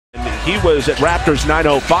he was at Raptors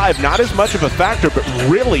 905, not as much of a factor, but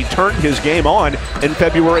really turned his game on in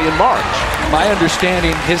February and March. My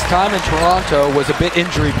understanding, his time in Toronto was a bit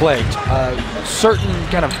injury-plagued. Certain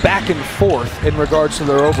kind of back and forth in regards to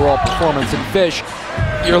their overall performance. And Fish,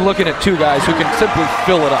 you're looking at two guys who can simply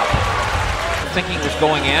fill it up. Thinking was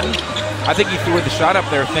going in. I think he threw the shot up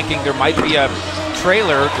there thinking there might be a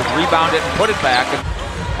trailer to rebound it and put it back.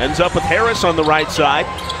 Ends up with Harris on the right side.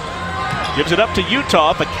 Gives it up to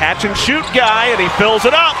Uthoff, a catch-and-shoot guy, and he fills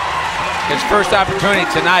it up. His first opportunity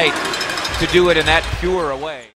tonight to do it in that pure a way.